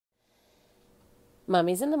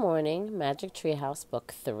Mummies in the Morning, Magic Treehouse,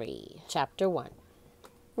 Book 3, Chapter 1.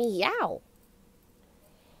 Meow.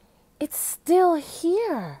 It's still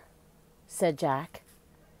here, said Jack.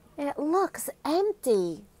 It looks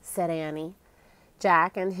empty, said Annie.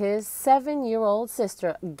 Jack and his 7-year-old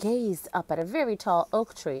sister gazed up at a very tall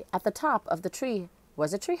oak tree. At the top of the tree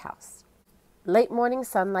was a treehouse. Late morning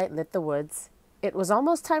sunlight lit the woods. It was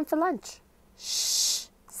almost time for lunch. Shh,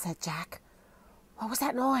 said Jack. What was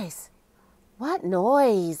that noise? What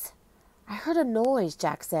noise? I heard a noise,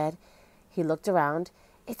 Jack said. He looked around.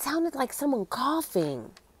 It sounded like someone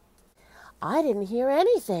coughing. I didn't hear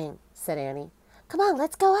anything, said Annie. Come on,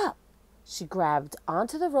 let's go up. She grabbed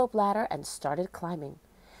onto the rope ladder and started climbing.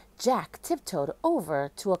 Jack tiptoed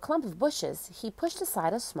over to a clump of bushes. He pushed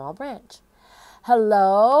aside a small branch.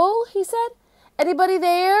 Hello, he said. Anybody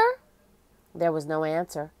there? There was no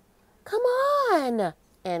answer. Come on,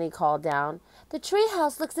 Annie called down. The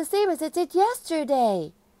treehouse looks the same as it did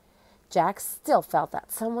yesterday. Jack still felt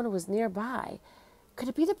that someone was nearby. Could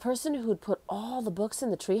it be the person who'd put all the books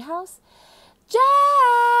in the treehouse?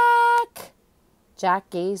 Jack! Jack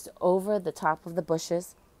gazed over the top of the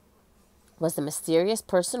bushes. Was the mysterious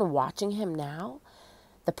person watching him now?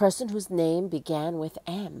 The person whose name began with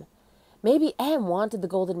M. Maybe M wanted the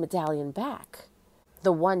golden medallion back.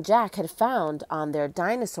 The one Jack had found on their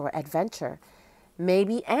dinosaur adventure.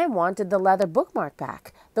 Maybe M wanted the leather bookmark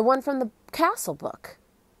back, the one from the castle book.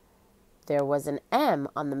 There was an M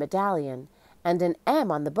on the medallion and an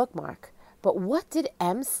M on the bookmark, but what did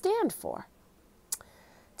M stand for?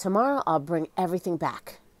 Tomorrow I'll bring everything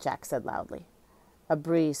back, Jack said loudly. A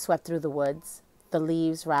breeze swept through the woods. The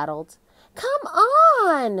leaves rattled. Come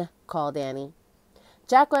on, called Annie.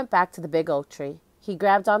 Jack went back to the big oak tree. He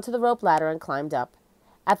grabbed onto the rope ladder and climbed up.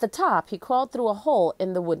 At the top, he crawled through a hole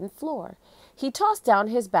in the wooden floor. He tossed down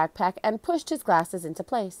his backpack and pushed his glasses into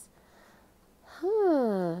place.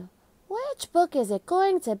 Which book is it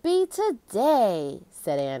going to be today?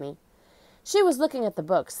 Said Annie. She was looking at the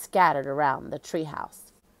books scattered around the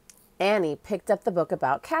treehouse. Annie picked up the book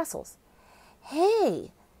about castles.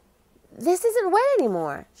 Hey, this isn't wet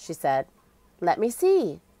anymore, she said. Let me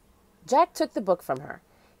see. Jack took the book from her.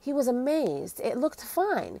 He was amazed. It looked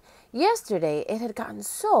fine. Yesterday it had gotten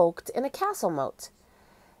soaked in a castle moat.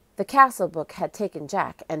 The castle book had taken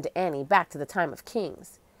Jack and Annie back to the time of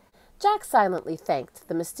kings. Jack silently thanked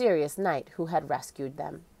the mysterious knight who had rescued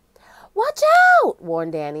them. Watch out,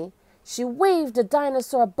 warned Annie. She waved a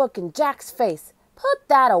dinosaur book in Jack's face. Put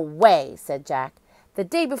that away, said Jack. The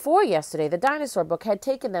day before yesterday, the dinosaur book had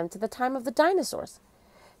taken them to the time of the dinosaurs.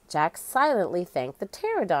 Jack silently thanked the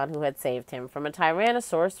pterodon who had saved him from a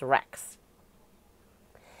Tyrannosaurus Rex.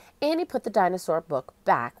 Annie put the dinosaur book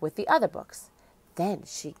back with the other books. Then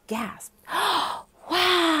she gasped.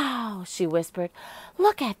 Wow, she whispered.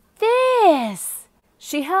 Look at this.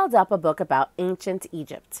 She held up a book about ancient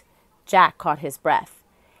Egypt. Jack caught his breath.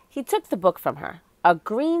 He took the book from her. A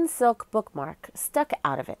green silk bookmark stuck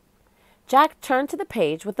out of it. Jack turned to the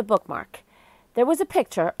page with the bookmark. There was a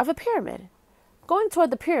picture of a pyramid. Going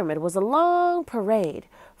toward the pyramid was a long parade.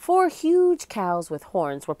 4 huge cows with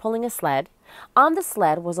horns were pulling a sled. On the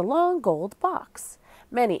sled was a long gold box.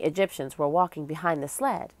 Many Egyptians were walking behind the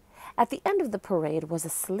sled. At the end of the parade was a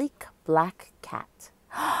sleek black cat.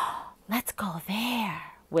 Let's go there,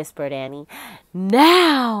 whispered Annie.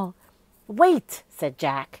 Now! Wait, said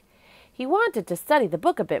Jack. He wanted to study the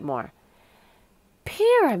book a bit more.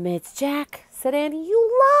 Pyramids, Jack, said Annie.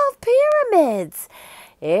 You love pyramids.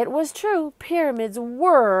 It was true. Pyramids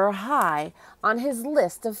were high on his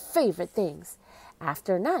list of favorite things.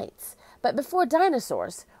 After knights, but before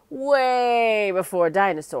dinosaurs, way before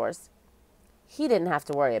dinosaurs. He didn't have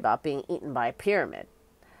to worry about being eaten by a pyramid.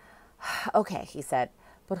 Okay, he said,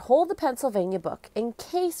 but hold the Pennsylvania book in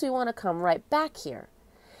case we want to come right back here.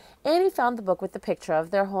 Annie found the book with the picture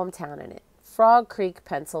of their hometown in it, Frog Creek,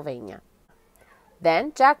 Pennsylvania.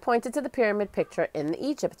 Then Jack pointed to the pyramid picture in the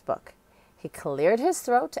Egypt book. He cleared his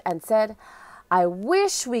throat and said, I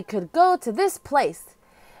wish we could go to this place.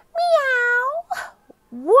 Meow!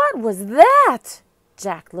 What was that?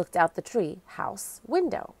 Jack looked out the tree house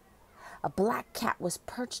window. A black cat was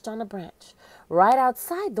perched on a branch right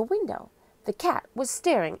outside the window. The cat was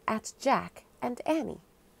staring at Jack and Annie.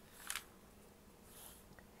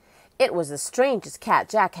 It was the strangest cat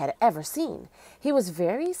Jack had ever seen. He was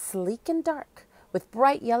very sleek and dark, with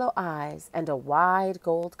bright yellow eyes and a wide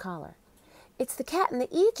gold collar. It's the cat in the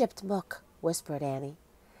Egypt book, whispered Annie.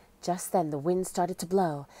 Just then the wind started to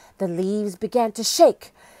blow. The leaves began to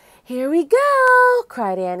shake. "Here we go!"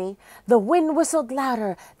 cried Annie. The wind whistled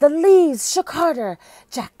louder. The leaves shook harder.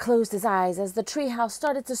 Jack closed his eyes as the treehouse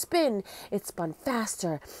started to spin. It spun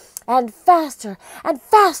faster and faster and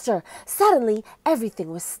faster. Suddenly,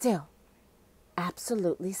 everything was still.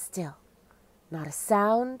 Absolutely still. Not a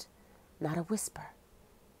sound, not a whisper.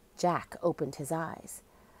 Jack opened his eyes.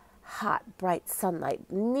 Hot, bright sunlight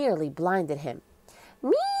nearly blinded him.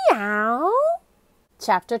 Meow!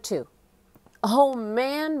 Chapter 2. Oh,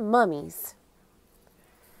 man, mummies!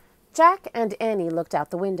 Jack and Annie looked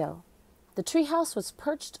out the window. The treehouse was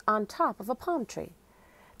perched on top of a palm tree.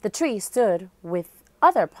 The tree stood with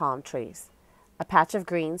other palm trees, a patch of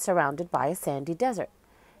green surrounded by a sandy desert.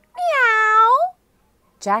 Meow!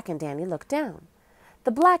 Jack and Annie looked down.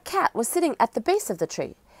 The black cat was sitting at the base of the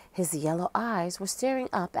tree. His yellow eyes were staring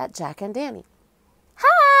up at Jack and Annie.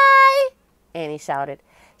 "Hi!" Annie shouted.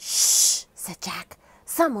 "Shh!" said Jack.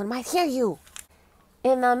 "Someone might hear you."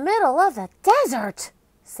 "In the middle of the desert,"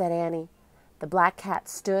 said Annie. The black cat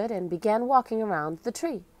stood and began walking around the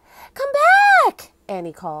tree. "Come back!"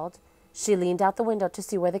 Annie called. She leaned out the window to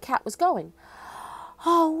see where the cat was going.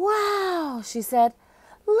 "Oh, wow!" she said.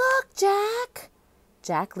 "Look, Jack!"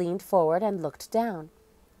 Jack leaned forward and looked down.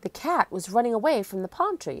 The cat was running away from the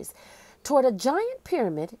palm trees toward a giant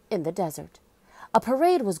pyramid in the desert. A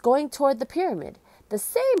parade was going toward the pyramid, the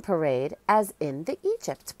same parade as in the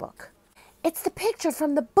Egypt book. "It's the picture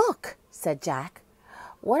from the book," said Jack.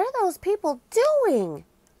 "What are those people doing?"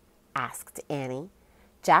 asked Annie.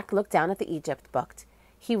 Jack looked down at the Egypt book.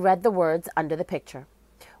 He read the words under the picture.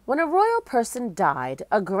 When a royal person died,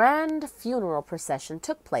 a grand funeral procession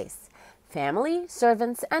took place. Family,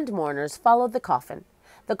 servants, and mourners followed the coffin.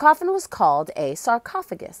 The coffin was called a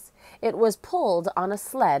sarcophagus. It was pulled on a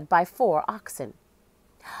sled by 4 oxen.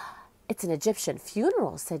 "It's an Egyptian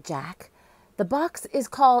funeral," said Jack. "The box is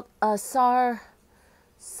called a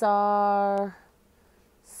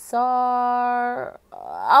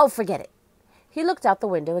I'll forget it." He looked out the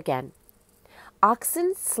window again.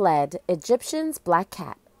 Oxen, sled, Egyptians, black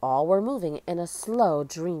cat, all were moving in a slow,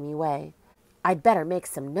 dreamy way. "I'd better make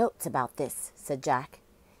some notes about this," said Jack.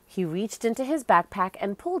 He reached into his backpack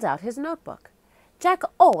and pulled out his notebook. Jack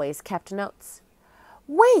always kept notes.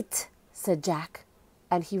 "Wait," said Jack,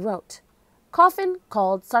 and he wrote, "Coffin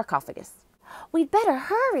called sarcophagus." "We'd better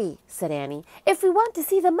hurry," said Annie, "if we want to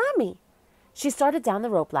see the mummy." She started down the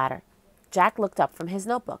rope ladder. Jack looked up from his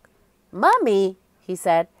notebook. "Mummy," he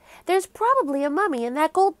said. "There's probably a mummy in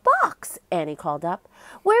that gold box," Annie called up.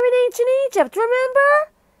 "We're in ancient Egypt,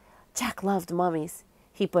 remember?" Jack loved mummies.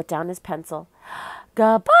 He put down his pencil.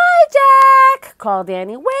 "Goodbye, Jack," called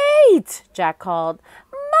Annie. "Wait," Jack called.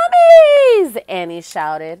 "Mummies!" Annie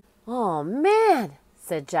shouted. "Oh, man,"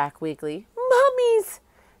 said Jack weakly. "Mummies!"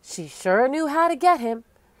 She sure knew how to get him.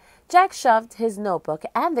 Jack shoved his notebook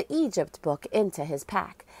and the Egypt book into his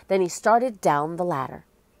pack. Then he started down the ladder.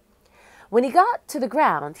 When he got to the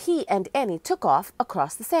ground, he and Annie took off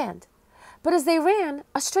across the sand. But as they ran,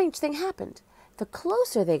 a strange thing happened. The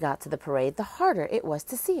closer they got to the parade, the harder it was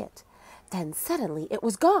to see it. Then suddenly it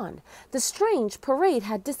was gone. The strange parade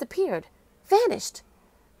had disappeared, vanished.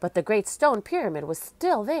 But the great stone pyramid was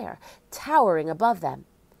still there, towering above them.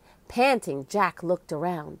 Panting, Jack looked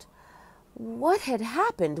around. What had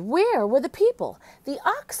happened? Where were the people? The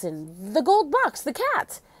oxen? The gold box? The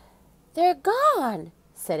cat? "They're gone,"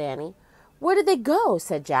 said Annie. "Where did they go?"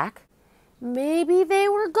 said Jack. "Maybe they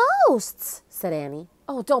were ghosts," said Annie.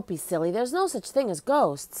 "Oh, don't be silly. There's no such thing as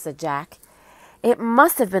ghosts," said Jack. "It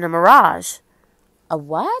must have been a mirage." "A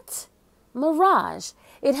what?" "Mirage.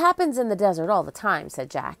 It happens in the desert all the time," said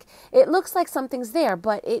Jack. "It looks like something's there,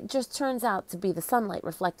 but it just turns out to be the sunlight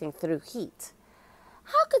reflecting through heat."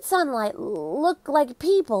 "How could sunlight look like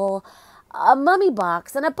people, a mummy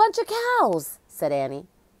box, and a bunch of cows?" said Annie.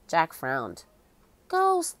 Jack frowned.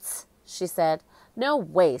 "Ghosts," she said. "No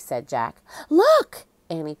way," said Jack. "Look!"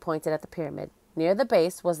 Annie pointed at the pyramid. Near the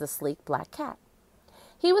base was the sleek black cat.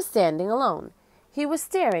 He was standing alone. He was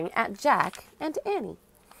staring at Jack and Annie.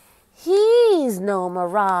 "He's no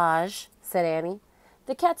mirage," said Annie.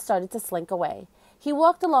 The cat started to slink away. He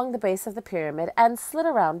walked along the base of the pyramid and slid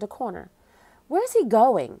around a corner. "Where's he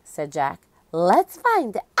going?" said Jack. "Let's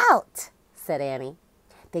find out," said Annie.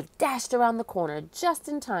 They dashed around the corner just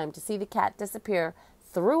in time to see the cat disappear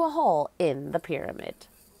through a hole in the pyramid.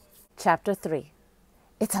 Chapter 3.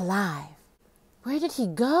 It's alive. "Where did he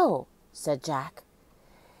go?" said Jack.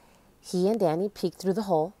 He and Annie peeked through the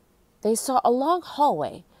hole. They saw a long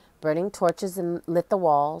hallway. Burning torches lit the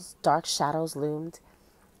walls. Dark shadows loomed.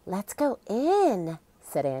 "Let's go in,"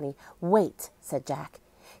 said Annie. "Wait," said Jack.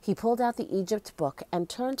 He pulled out the Egypt book and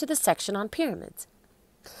turned to the section on pyramids.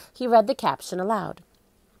 He read the caption aloud.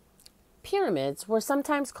 Pyramids were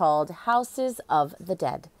sometimes called houses of the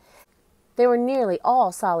dead. They were nearly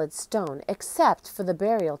all solid stone, except for the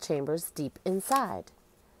burial chambers deep inside.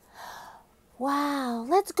 "Wow,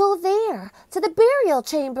 let's go there, to the burial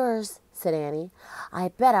chambers," said Annie. "I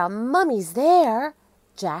bet a mummy's there."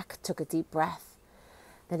 Jack took a deep breath.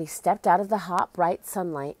 Then he stepped out of the hot, bright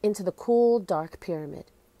sunlight into the cool, dark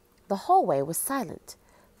pyramid. The hallway was silent.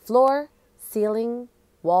 Floor, ceiling,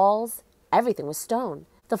 walls, everything was stone.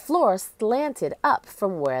 The floor slanted up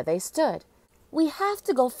from where they stood. "We have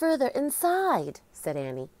to go further inside," said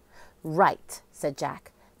Annie. "Right," said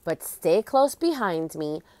Jack. "But stay close behind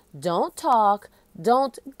me. Don't talk.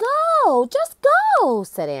 Don't go. Just go,"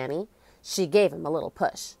 said Annie. She gave him a little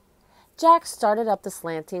push. Jack started up the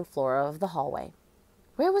slanting floor of the hallway.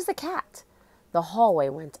 Where was the cat? The hallway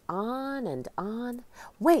went on and on.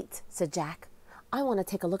 "Wait," said Jack. "I want to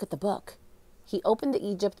take a look at the book." He opened the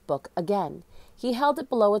Egypt book again. He held it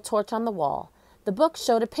below a torch on the wall. The book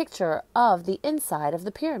showed a picture of the inside of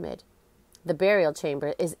the pyramid. "The burial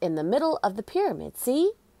chamber is in the middle of the pyramid,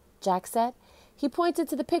 see?" Jack said. He pointed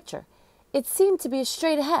to the picture. It seemed to be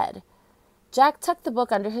straight ahead. Jack tucked the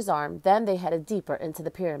book under his arm. Then they headed deeper into the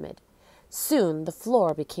pyramid. Soon the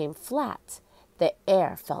floor became flat. The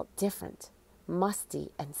air felt different,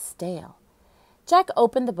 musty and stale. Jack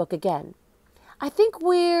opened the book again. "I think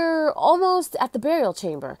we're almost at the burial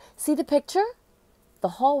chamber. See the picture?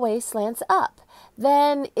 The hallway slants up.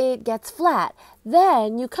 Then it gets flat.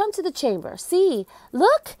 Then you come to the chamber. See?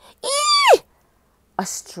 Look! Eee!" A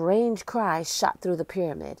strange cry shot through the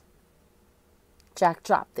pyramid. Jack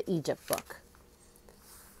dropped the Egypt book.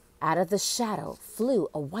 Out of the shadow flew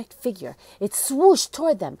a white figure. It swooshed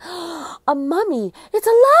toward them. "A mummy! It's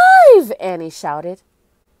alive!" Annie shouted.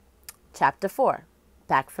 Chapter 4.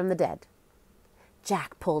 Back from the Dead.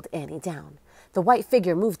 Jack pulled Annie down. The white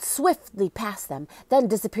figure moved swiftly past them, then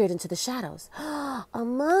disappeared into the shadows. "A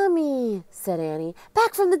mummy," said Annie.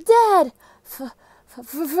 "Back from the dead."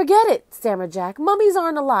 Forget it," stammered Jack. "Mummies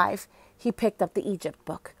aren't alive." He picked up the Egypt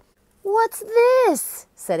book. "What's this?"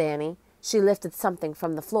 said Annie. She lifted something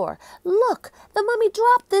from the floor. "Look, the mummy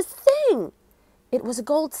dropped this thing." It was a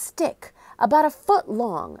gold stick, about a foot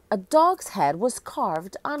long. A dog's head was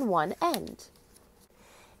carved on one end.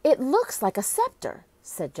 "It looks like a scepter,"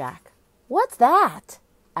 said Jack. "What's that?"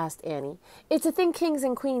 asked Annie. "It's a thing kings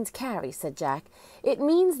and queens carry," said Jack. "It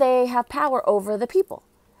means they have power over the people."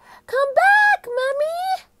 "Come back,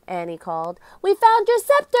 Mummy," Annie called. "We found your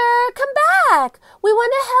scepter. Come back. We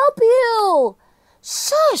want to help you."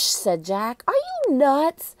 "Shush," said Jack. "Are you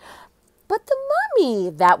nuts?" "But the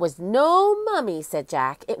mummy." "That was no mummy," said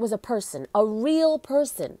Jack. "It was a person, a real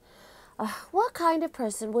person." "What kind of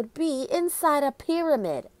person would be inside a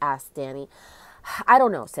pyramid?" asked Annie. "I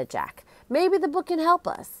don't know," said Jack. "Maybe the book can help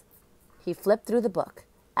us." He flipped through the book.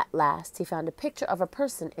 At last he found a picture of a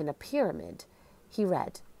person in a pyramid. He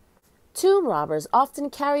read, "Tomb robbers often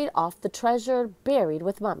carried off the treasure buried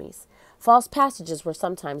with mummies. False passages were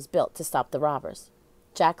sometimes built to stop the robbers."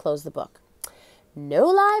 Jack closed the book. "No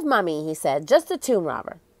live mummy," he said, "just a tomb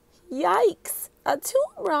robber." "Yikes, a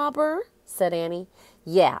tomb robber," said Annie.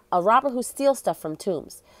 "Yeah, a robber who steals stuff from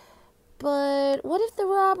tombs." "But what if the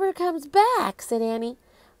robber comes back?" said Annie.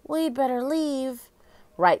 "We'd better leave."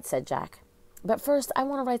 "Right," said Jack. "But first I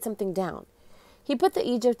want to write something down." He put the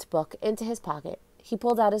Egypt book into his pocket. He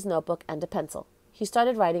pulled out his notebook and a pencil. He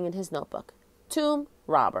started writing in his notebook. "Tomb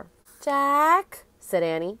robber." "Jack," said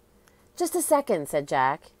Annie. "Just a second," said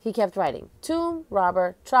Jack. He kept writing. "Tomb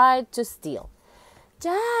robber tried to steal."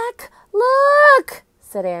 "Jack, look,"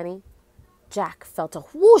 said Annie. Jack felt a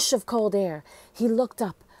whoosh of cold air. He looked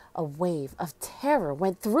up. A wave of terror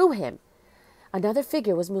went through him. Another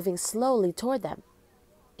figure was moving slowly toward them.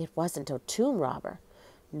 It wasn't a tomb robber.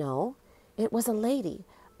 No, it was a lady,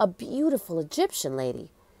 a beautiful Egyptian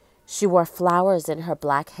lady. She wore flowers in her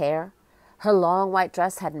black hair. Her long white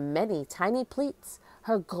dress had many tiny pleats.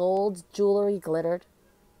 Her gold jewelry glittered.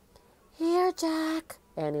 "Here, Jack,"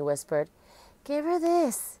 Annie whispered. "Give her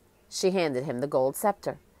this." She handed him the gold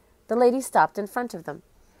scepter. The lady stopped in front of them.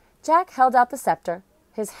 Jack held out the scepter.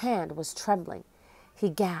 His hand was trembling. He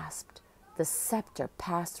gasped. The scepter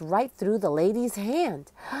passed right through the lady's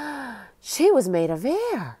hand. She was made of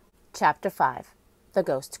air. Chapter 5. The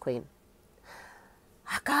Ghost Queen.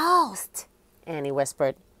 "A ghost," Annie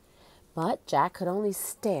whispered. But Jack could only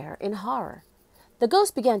stare in horror. The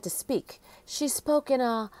ghost began to speak. She spoke in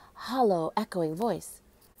a hollow, echoing voice.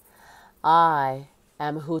 "I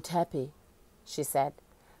am Hutepi," she said,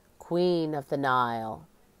 "Queen of the Nile.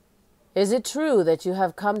 Is it true that you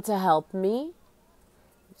have come to help me?"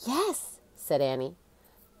 "Yes," said Annie.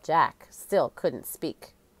 Jack still couldn't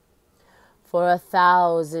speak. For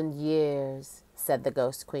 1,000 years, said the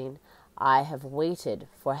Ghost Queen, I have waited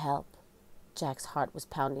for help. Jack's heart was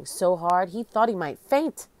pounding so hard he thought he might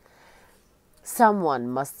faint. Someone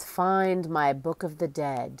must find my Book of the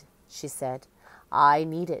Dead, she said. I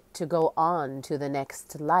need it to go on to the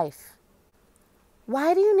next life.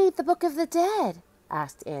 Why do you need the Book of the Dead?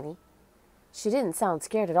 Asked Annie. She didn't sound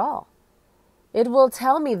scared at all. It will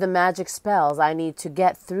tell me the magic spells I need to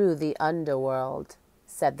get through the underworld,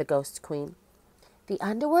 said the Ghost Queen. The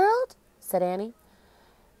underworld? Said Annie.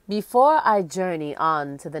 Before I journey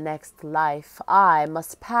on to the next life, I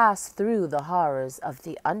must pass through the horrors of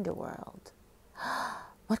the underworld.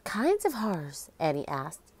 What kinds of horrors? Annie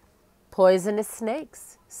asked. Poisonous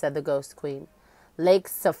snakes, said the Ghost Queen.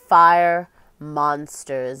 Lakes of fire,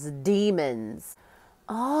 monsters, demons.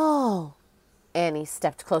 Oh! Annie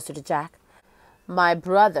stepped closer to Jack. My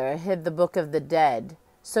brother hid the Book of the Dead,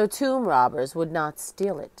 so tomb robbers would not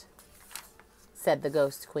steal it, said the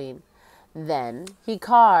Ghost Queen. Then he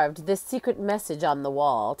carved this secret message on the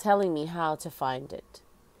wall, telling me how to find it.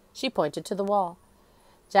 She pointed to the wall.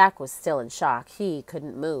 Jack was still in shock. He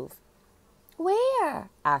couldn't move. Where?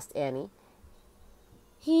 Asked Annie.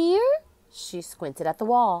 Here? She squinted at the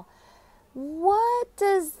wall. What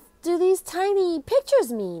do these tiny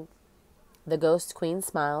pictures mean? The Ghost Queen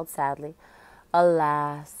smiled sadly.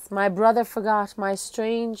 Alas, my brother forgot my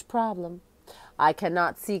strange problem. I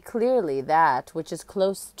cannot see clearly that which is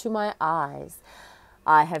close to my eyes.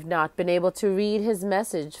 I have not been able to read his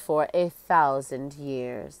message for 1,000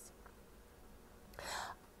 years.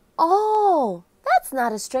 Oh, that's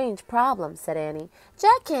not a strange problem, said Annie.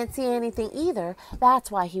 Jack can't see anything either. That's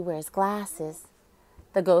why he wears glasses.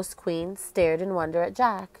 The Ghost Queen stared in wonder at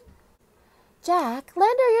Jack. Jack,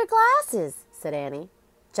 lend her your glasses, said Annie.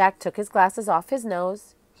 Jack took his glasses off his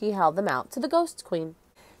nose. He held them out to the Ghost Queen.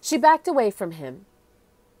 She backed away from him.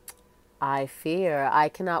 I fear I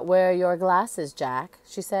cannot wear your glasses, Jack,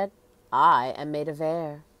 she said. I am made of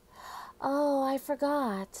air. Oh, I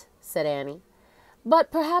forgot, said Annie.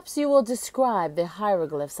 But perhaps you will describe the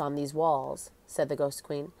hieroglyphs on these walls, said the Ghost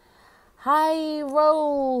Queen.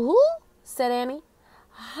 Who? Said Annie.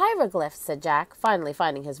 Hieroglyphs, said Jack, finally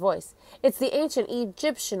finding his voice. It's the ancient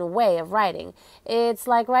Egyptian way of writing. It's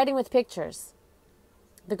like writing with pictures.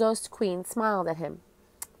 The Ghost Queen smiled at him.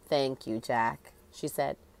 Thank you, Jack, she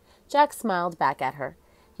said. Jack smiled back at her.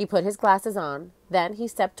 He put his glasses on. Then he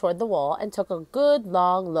stepped toward the wall and took a good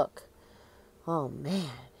long look. Oh,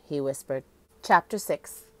 man, he whispered. Chapter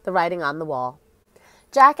 6. The Writing on the Wall.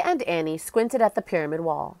 Jack and Annie squinted at the pyramid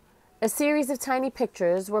wall. A series of tiny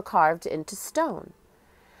pictures were carved into stone.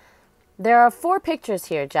 There are 4 pictures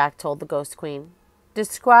here, Jack told the Ghost Queen.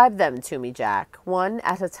 Describe them to me, Jack, one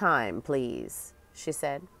at a time, please, she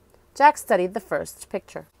said. Jack studied the first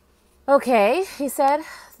picture. Okay, he said.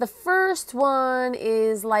 The first one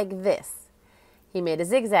is like this. He made a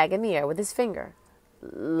zigzag in the air with his finger.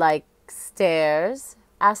 Like stairs?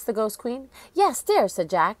 Asked the Ghost Queen. Yes, stairs,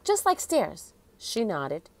 said Jack, just like stairs. She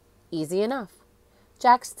nodded. Easy enough.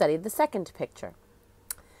 Jack studied the second picture.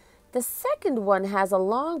 The second one has a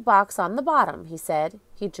long box on the bottom, he said.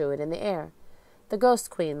 He drew it in the air. The Ghost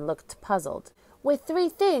Queen looked puzzled. With 3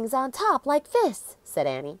 things on top like this, said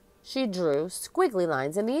Annie. She drew squiggly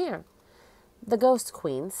lines in the air. The Ghost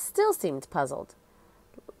Queen still seemed puzzled.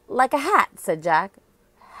 Like a hat, said Jack.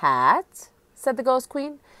 Hat? Said the Ghost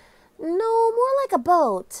Queen. No, more like a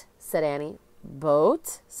boat, said Annie.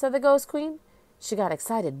 Boat? Said the Ghost Queen. She got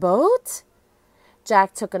excited. Boat?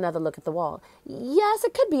 Jack took another look at the wall. Yes,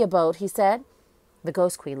 it could be a boat, he said. The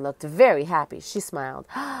Ghost Queen looked very happy. She smiled.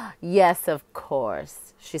 Yes, of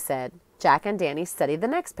course, she said. Jack and Danny studied the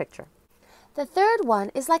next picture. The third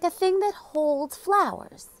one is like a thing that holds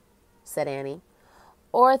flowers, said Annie.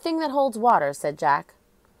 Or a thing that holds water, said Jack.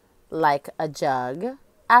 Like a jug?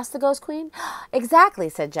 Asked the Ghost Queen. Exactly,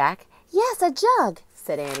 said Jack. Yes, a jug,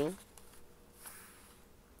 said Annie.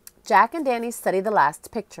 Jack and Danny studied the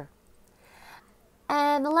last picture.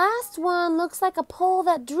 And the last one looks like a pole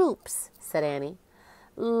that droops, said Annie.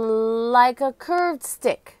 Like a curved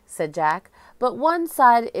stick, said Jack, but one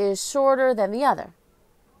side is shorter than the other.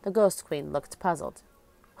 The Ghost Queen looked puzzled.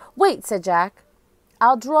 Wait, said Jack.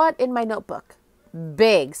 I'll draw it in my notebook.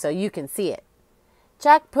 Big, so you can see it.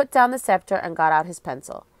 Jack put down the scepter and got out his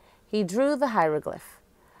pencil. He drew the hieroglyph.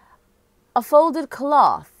 A folded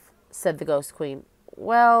cloth, said the Ghost Queen.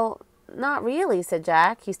 Well, not really, said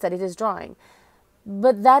Jack. He studied his drawing.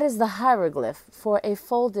 But that is the hieroglyph for a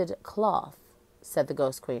folded cloth, said the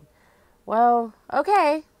Ghost Queen. Well,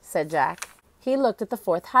 okay, said Jack. He looked at the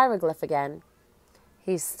 4th hieroglyph again.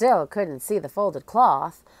 He still couldn't see the folded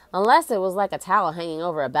cloth, unless it was like a towel hanging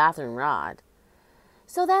over a bathroom rod.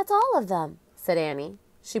 So that's all of them, said Annie.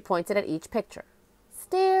 She pointed at each picture.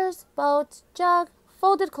 Stairs, boat, jug,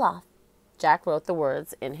 folded cloth. Jack wrote the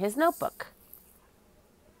words in his notebook.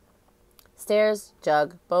 Stairs,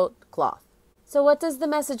 jug, boat, cloth. So what does the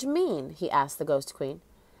message mean? He asked the Ghost Queen.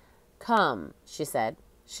 Come, she said.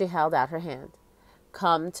 She held out her hand.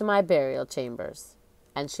 Come to my burial chambers.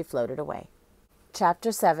 And she floated away.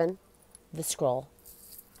 Chapter 7. The Scroll.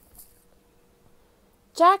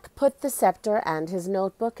 Jack put the scepter and his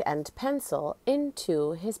notebook and pencil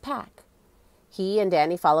into his pack. He and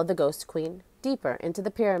Annie followed the Ghost Queen deeper into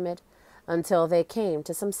the pyramid until they came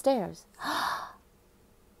to some stairs.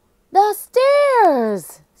 The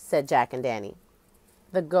stairs, said Jack and Annie.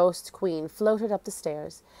 The Ghost Queen floated up the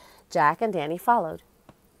stairs. Jack and Annie followed.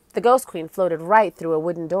 The Ghost Queen floated right through a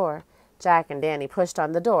wooden door. Jack and Annie pushed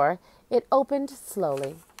on the door. It opened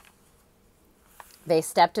slowly. They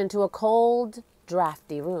stepped into a cold,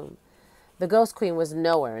 drafty room. The Ghost Queen was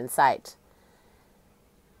nowhere in sight.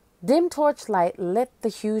 Dim torchlight lit the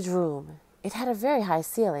huge room. It had a very high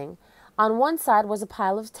ceiling. On one side was a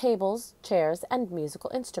pile of tables, chairs, and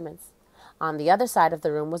musical instruments. On the other side of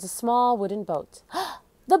the room was a small wooden boat.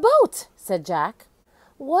 The boat, said Jack.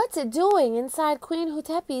 What's it doing inside Queen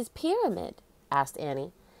Hotepi's pyramid? Asked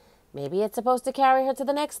Annie. Maybe it's supposed to carry her to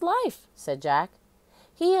the next life, said Jack.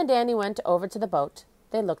 He and Annie went over to the boat.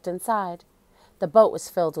 They looked inside. The boat was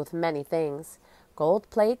filled with many things. Gold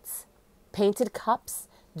plates, painted cups,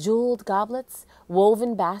 jeweled goblets,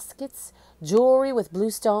 woven baskets, jewelry with blue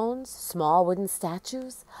stones, small wooden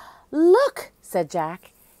statues. Look, said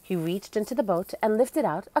Jack. He reached into the boat and lifted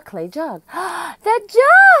out a clay jug. The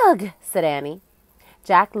jug, said Annie.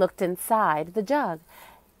 Jack looked inside the jug.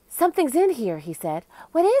 Something's in here, he said.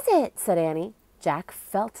 What is it? Said Annie. Jack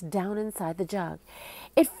felt down inside the jug.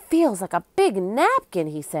 It feels like a big napkin,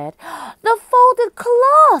 he said. The folded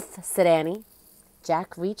cloth, said Annie.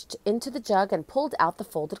 Jack reached into the jug and pulled out the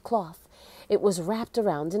folded cloth. It was wrapped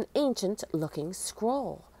around an ancient-looking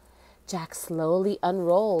scroll. Jack slowly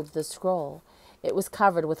unrolled the scroll. It was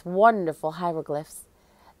covered with wonderful hieroglyphs.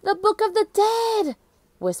 The Book of the Dead,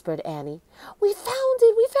 whispered Annie. We found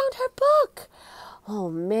it! We found her book! Oh,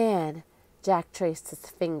 man! Jack traced his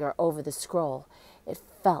finger over the scroll. It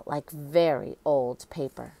felt like very old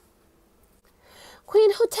paper.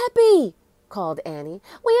 Queen Hotepi, called Annie.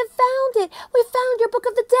 We have found it! We found your Book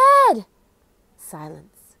of the Dead!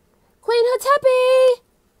 Silence. Queen Hotepi!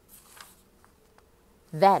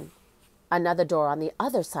 Then another door on the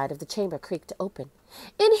other side of the chamber creaked open.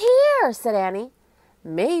 In here, said Annie.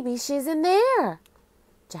 Maybe she's in there.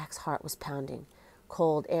 Jack's heart was pounding.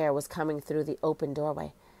 Cold air was coming through the open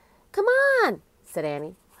doorway. Come on, said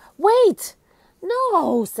Annie. Wait!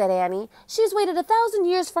 No, said Annie. She's waited 1,000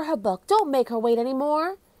 years for her book. Don't make her wait any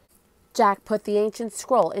more. Jack put the ancient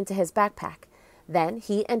scroll into his backpack. Then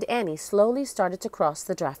he and Annie slowly started to cross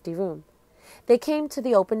the drafty room. They came to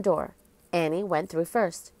the open door. Annie went through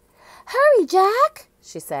first. Hurry, Jack,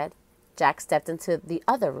 she said. Jack stepped into the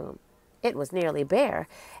other room. It was nearly bare,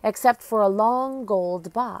 except for a long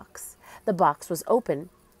gold box. The box was open.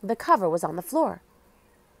 The cover was on the floor.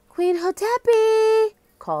 Queen Hotepi,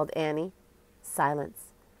 called Annie.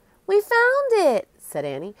 Silence. We found it, said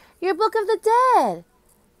Annie. Your Book of the Dead.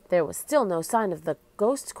 There was still no sign of the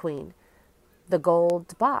Ghost Queen. The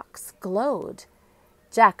gold box glowed.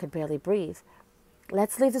 Jack could barely breathe.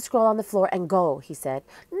 Let's leave the scroll on the floor and go, he said.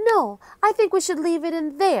 No, I think we should leave it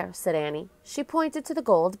in there, said Annie. She pointed to the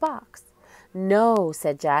gold box. No,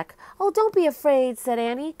 said Jack. Oh, don't be afraid, said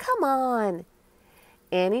Annie. Come on.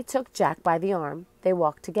 Annie took Jack by the arm. They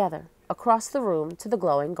walked together across the room to the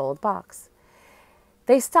glowing gold box.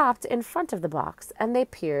 They stopped in front of the box and they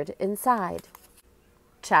peered inside.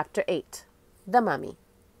 Chapter 8. The Mummy.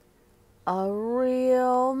 A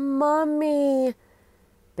real mummy.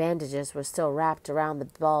 Bandages were still wrapped around the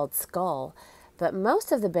bald skull, but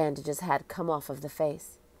most of the bandages had come off of the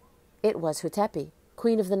face. It was Hotepi,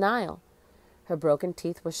 Queen of the Nile. Her broken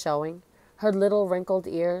teeth were showing, her little wrinkled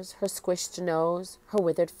ears, her squished nose, her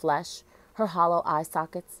withered flesh, her hollow eye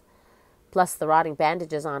sockets. Plus the rotting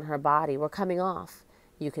bandages on her body were coming off.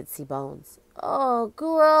 You could see bones. Oh,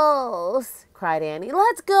 gross, cried Annie.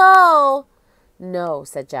 Let's go. No,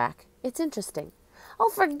 said Jack. It's interesting. Oh,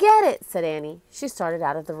 forget it, said Annie. She started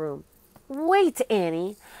out of the room. Wait,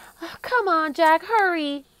 Annie. Oh, come on, Jack,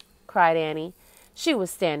 hurry, cried Annie. She was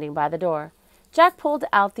standing by the door. Jack pulled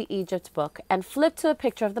out the Egypt book and flipped to a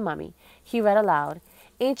picture of the mummy. He read aloud.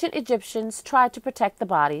 Ancient Egyptians tried to protect the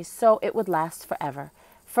body so it would last forever.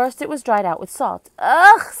 First it was dried out with salt.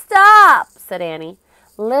 Ugh, stop, said Annie.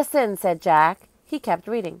 Listen, said Jack. He kept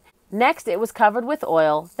reading. Next it was covered with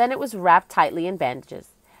oil. Then it was wrapped tightly in bandages.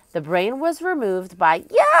 The brain was removed by,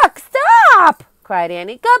 "Yuck, stop!" cried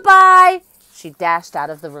Annie. "Goodbye!" She dashed out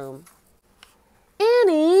of the room.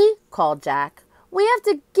 "Annie," called Jack, "we have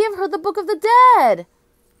to give her the Book of the Dead."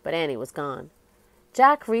 But Annie was gone.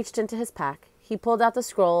 Jack reached into his pack. He pulled out the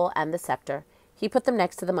scroll and the scepter. He put them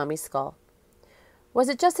next to the mummy's skull. Was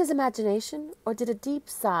it just his imagination, or did a deep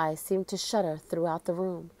sigh seem to shudder throughout the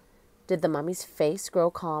room? Did the mummy's face grow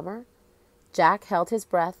calmer? Jack held his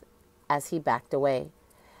breath as he backed away.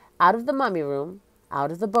 Out of the mummy room,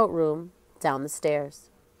 out of the boat room, down the stairs.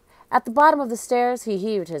 At the bottom of the stairs, he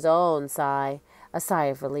heaved his own sigh, a sigh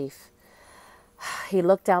of relief. He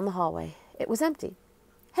looked down the hallway. It was empty.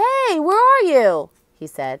 "Hey, where are you?" he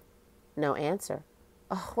said. No answer.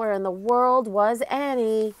 Oh, where in the world was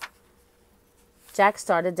Annie? Jack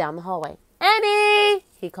started down the hallway. "Annie!"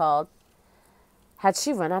 he called. Had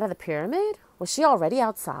she run out of the pyramid? Was she already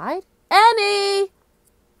outside? "Annie!"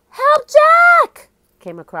 "Help, Jack!"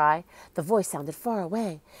 came a cry. The voice sounded far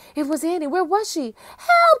away. It was Annie. Where was she?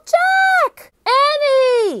 "Help, Jack!"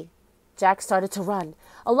 "Annie!" Jack started to run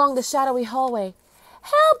along the shadowy hallway.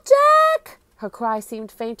 "Help, Jack!" Her cry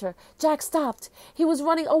seemed fainter. Jack stopped. He was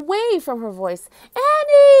running away from her voice.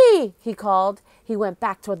 "Annie!" he called. He went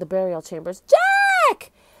back toward the burial chambers.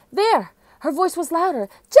 "Jack!" There! Her voice was louder.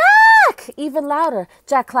 "Jack!" Even louder.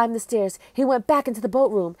 Jack climbed the stairs. He went back into the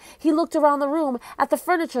boat room. He looked around the room, at the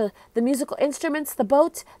furniture, the musical instruments, the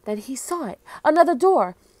boat. Then he saw it. Another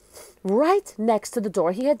door. Right next to the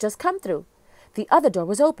door he had just come through. The other door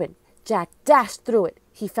was open. Jack dashed through it.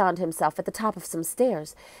 He found himself at the top of some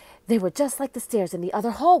stairs. They were just like the stairs in the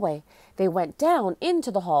other hallway. They went down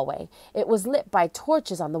into the hallway. It was lit by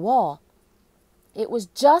torches on the wall. It was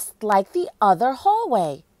just like the other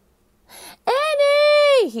hallway.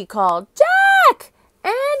 "Annie!" he called. "Jack!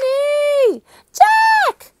 Annie!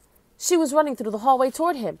 Jack!" She was running through the hallway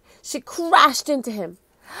toward him. She crashed into him.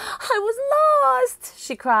 "I was lost!"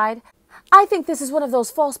 she cried. "I think this is one of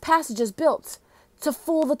those false passages built to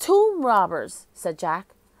fool the tomb robbers," said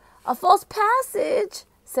Jack. "A false passage?"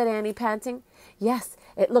 said Annie, panting. "Yes,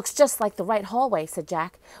 it looks just like the right hallway," said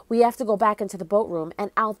Jack. "We have to go back into the boat room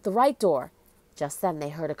and out the right door." Just then they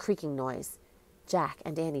heard a creaking noise. Jack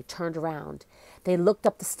and Annie turned around. They looked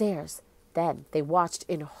up the stairs. Then they watched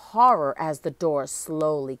in horror as the door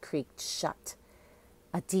slowly creaked shut.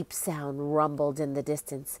 A deep sound rumbled in the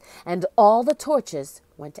distance, and all the torches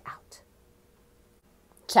went out.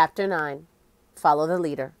 Chapter 9. Follow the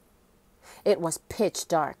Leader. It was pitch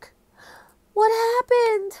dark. "What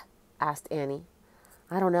happened?" asked Annie.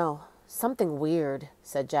 "I don't know. Something weird,"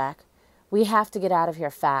 said Jack. "We have to get out of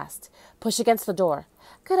here fast. Push against the door."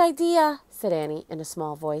 "Good idea," said Annie in a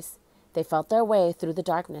small voice. They felt their way through the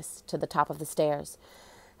darkness to the top of the stairs.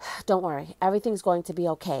 "Don't worry. Everything's going to be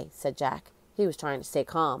okay," said Jack. He was trying to stay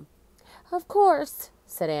calm. "Of course,"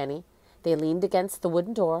 said Annie. They leaned against the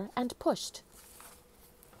wooden door and pushed.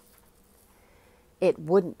 It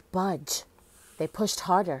wouldn't budge. They pushed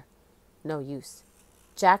harder. No use.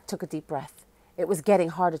 Jack took a deep breath. It was getting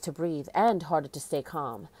harder to breathe and harder to stay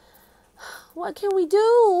calm. "What can we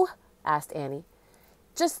do?" asked Annie.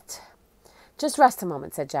 Just rest a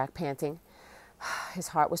moment," said Jack, panting. His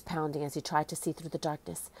heart was pounding as he tried to see through the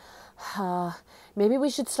darkness. Maybe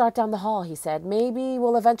we should start down the hall," he said. "Maybe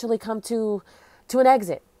we'll eventually come to an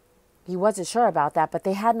exit." He wasn't sure about that, but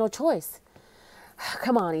they had no choice.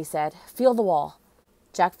 "Come on," he said. "Feel the wall."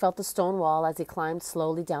 Jack felt the stone wall as he climbed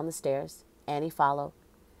slowly down the stairs. Annie followed.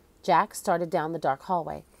 Jack started down the dark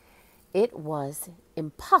hallway. It was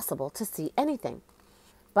impossible to see anything.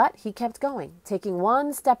 But he kept going, taking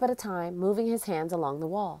one step at a time, moving his hands along the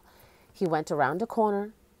wall. He went around a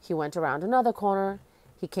corner. He went around another corner.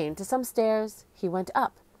 He came to some stairs. He went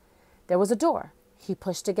up. There was a door. He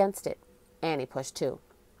pushed against it. Annie pushed too.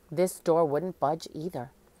 This door wouldn't budge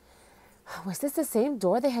either. Was this the same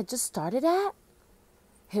door they had just started at?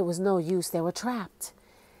 It was no use. They were trapped.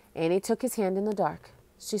 Annie took his hand in the dark.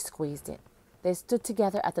 She squeezed it. They stood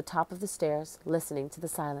together at the top of the stairs, listening to the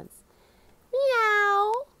silence.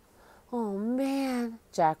 "Meow." "Oh, man,"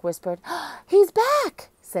 Jack whispered. "He's back,"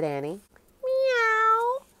 said Annie.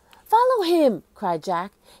 "Meow." "Follow him," cried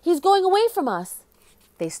Jack. "He's going away from us."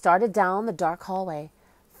 They started down the dark hallway,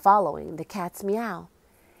 following the cat's meow.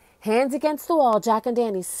 Hands against the wall, Jack and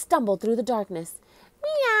Annie stumbled through the darkness.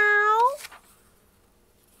 "Meow."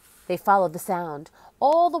 They followed the sound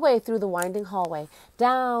all the way through the winding hallway,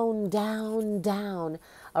 down, down, down,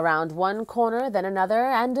 around one corner, then another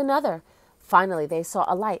and another. Finally, they saw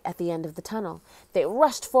a light at the end of the tunnel. They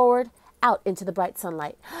rushed forward, out into the bright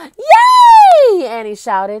sunlight. "Yay!" Annie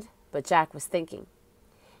shouted, but Jack was thinking.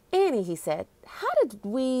 "Annie," he said, "how did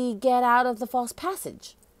we get out of the false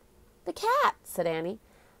passage?" "The cat," said Annie.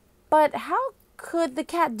 But how could the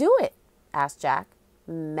cat do it? Asked Jack.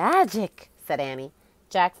 Magic, said Annie.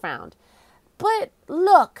 Jack frowned. But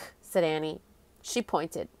look, said Annie. She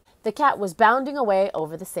pointed. The cat was bounding away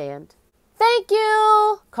over the sand. Thank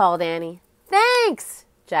you, called Annie. Thanks,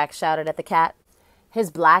 Jack shouted at the cat. His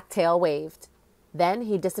black tail waved. Then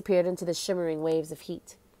he disappeared into the shimmering waves of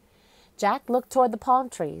heat. Jack looked toward the palm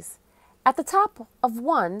trees. At the top of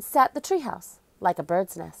one sat the treehouse, like a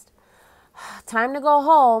bird's nest. Time to go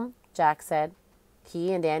home, Jack said.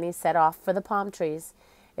 He and Annie set off for the palm trees.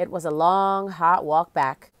 It was a long, hot walk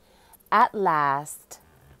back. At last,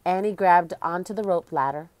 Annie grabbed onto the rope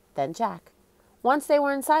ladder, then Jack. Once they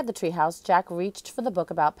were inside the treehouse, Jack reached for the book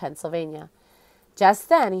about Pennsylvania. Just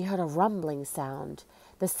then he heard a rumbling sound,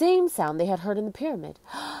 the same sound they had heard in the pyramid.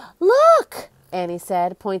 Look, Annie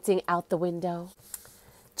said, pointing out the window.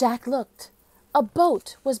 Jack looked. A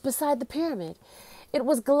boat was beside the pyramid. It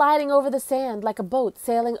was gliding over the sand like a boat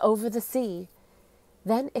sailing over the sea.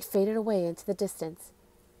 Then it faded away into the distance.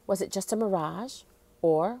 Was it just a mirage?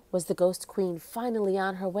 Or was the ghost queen finally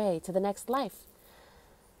on her way to the next life?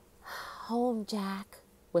 Home, Jack,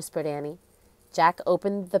 whispered Annie. Jack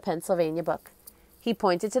opened the Pennsylvania book. He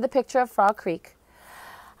pointed to the picture of Frog Creek.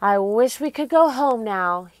 I wish we could go home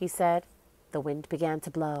now, he said. The wind began to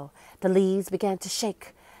blow. The leaves began to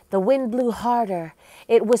shake. The wind blew harder.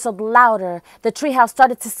 It whistled louder. The treehouse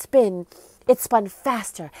started to spin. It spun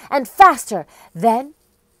faster and faster. Then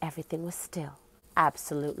everything was still,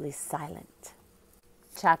 absolutely silent.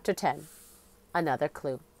 Chapter 10. Another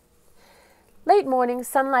clue. Late morning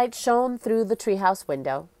sunlight shone through the treehouse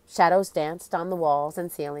window. Shadows danced on the walls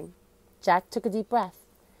and ceiling. Jack took a deep breath.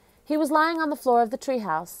 He was lying on the floor of the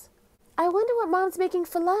treehouse. I wonder what Mom's making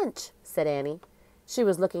for lunch, said Annie. She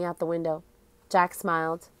was looking out the window. Jack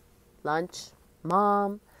smiled. Lunch,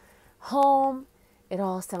 Mom, home. It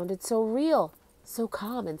all sounded so real, so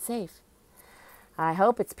calm and safe. I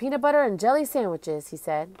hope it's peanut butter and jelly sandwiches, he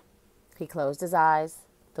said. He closed his eyes.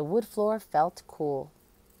 The wood floor felt cool.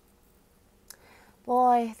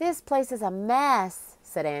 Boy, this place is a mess,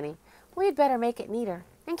 said Annie. We'd better make it neater,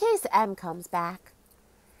 in case Em comes back.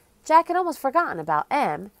 Jack had almost forgotten about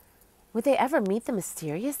Em. Would they ever meet the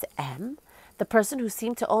mysterious Em, the person who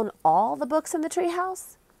seemed to own all the books in the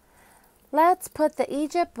treehouse? Let's put the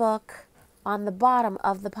Egypt book on the bottom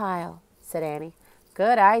of the pile, said Annie.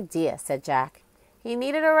 Good idea, said Jack. He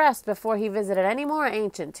needed a rest before he visited any more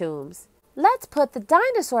ancient tombs. Let's put the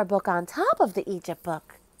dinosaur book on top of the Egypt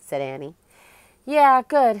book, said Annie. Yeah,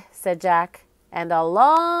 good, said Jack, and a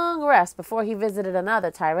long rest before he visited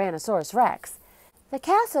another Tyrannosaurus Rex. The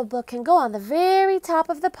castle book can go on the very top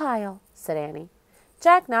of the pile, said Annie.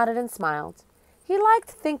 Jack nodded and smiled. He liked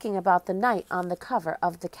thinking about the knight on the cover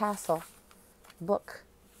of the castle book.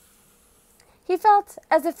 He felt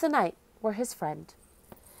as if the knight were his friend.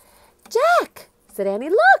 Jack, said Annie,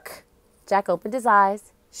 look! Jack opened his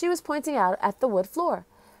eyes. She was pointing out at the wood floor.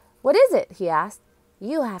 What is it? He asked.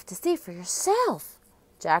 You'll have to see for yourself.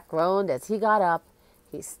 Jack groaned as he got up.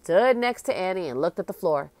 He stood next to Annie and looked at the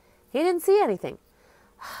floor. He didn't see anything.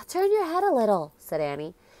 Turn your head a little, said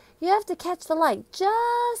Annie. You have to catch the light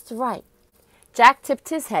just right. Jack tipped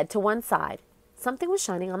his head to one side. Something was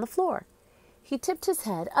shining on the floor. He tipped his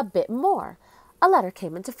head a bit more. A letter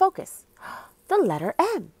came into focus. The letter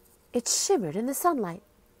M. It shimmered in the sunlight.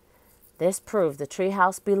 This proved the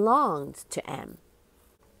treehouse belonged to M.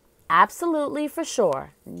 Absolutely for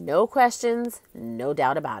sure. No questions, no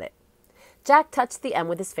doubt about it. Jack touched the M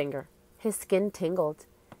with his finger. His skin tingled.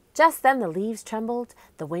 Just then the leaves trembled.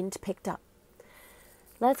 The wind picked up.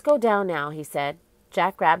 Let's go down now, he said.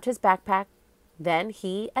 Jack grabbed his backpack. Then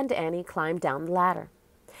he and Annie climbed down the ladder.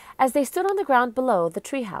 As they stood on the ground below the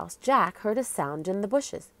treehouse, Jack heard a sound in the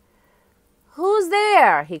bushes. Who's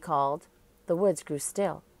there? He called. The woods grew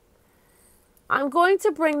still. I'm going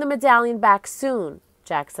to bring the medallion back soon,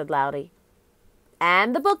 Jack said loudly.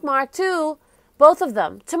 And the bookmark, too. Both of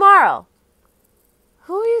them. Tomorrow.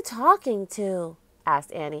 Who are you talking to?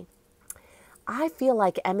 Asked Annie. I feel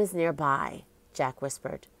like Em is nearby, Jack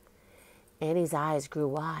whispered. Annie's eyes grew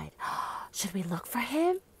wide. Should we look for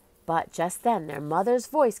him? But just then their mother's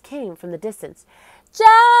voice came from the distance.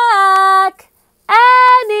 Jack!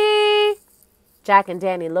 Annie! Jack and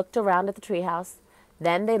Danny looked around at the treehouse.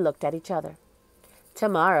 Then they looked at each other.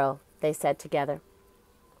 Tomorrow, they said together.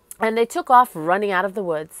 And they took off running out of the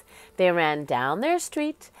woods. They ran down their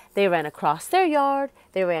street. They ran across their yard.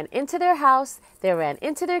 They ran into their house. They ran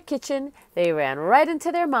into their kitchen. They ran right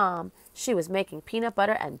into their mom. She was making peanut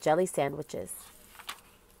butter and jelly sandwiches.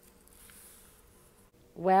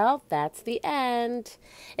 Well, that's the end.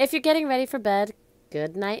 If you're getting ready for bed,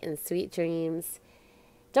 good night and sweet dreams.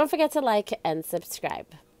 Don't forget to like and subscribe.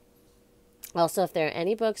 Also, if there are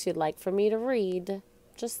any books you'd like for me to read,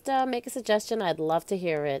 just make a suggestion. I'd love to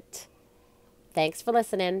hear it. Thanks for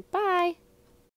listening. Bye.